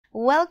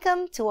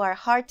Welcome to our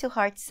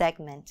heart-to-heart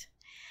segment.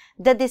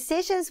 The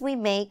decisions we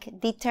make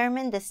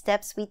determine the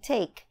steps we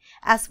take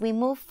as we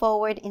move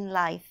forward in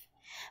life.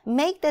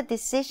 Make the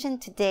decision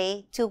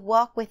today to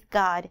walk with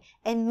God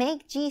and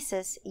make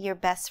Jesus your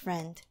best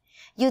friend.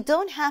 You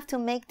don't have to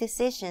make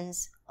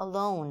decisions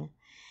alone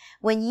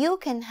when you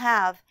can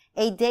have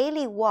a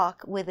daily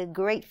walk with a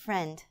great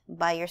friend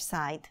by your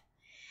side.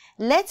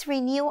 Let's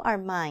renew our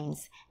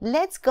minds.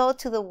 Let's go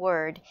to the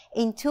Word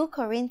in 2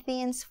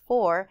 Corinthians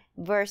 4,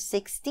 verse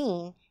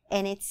 16,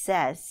 and it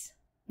says,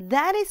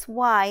 "That is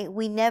why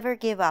we never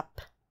give up.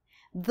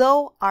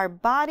 Though our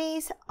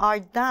bodies are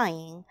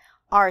dying,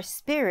 our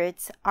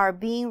spirits are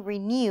being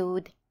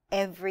renewed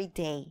every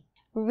day."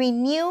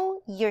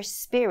 Renew your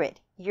spirit,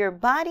 your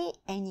body,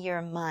 and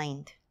your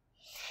mind.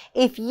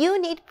 If you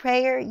need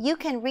prayer, you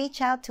can reach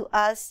out to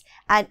us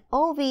at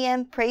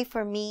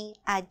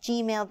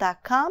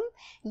ovmprayforme@gmail.com.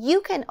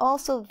 You can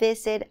also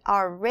visit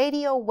our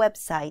radio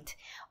website,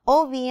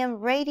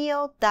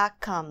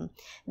 ovmradio.com.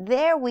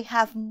 There we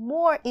have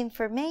more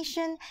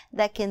information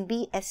that can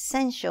be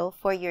essential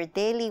for your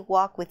daily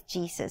walk with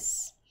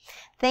Jesus.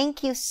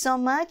 Thank you so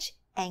much,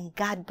 and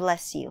God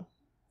bless you.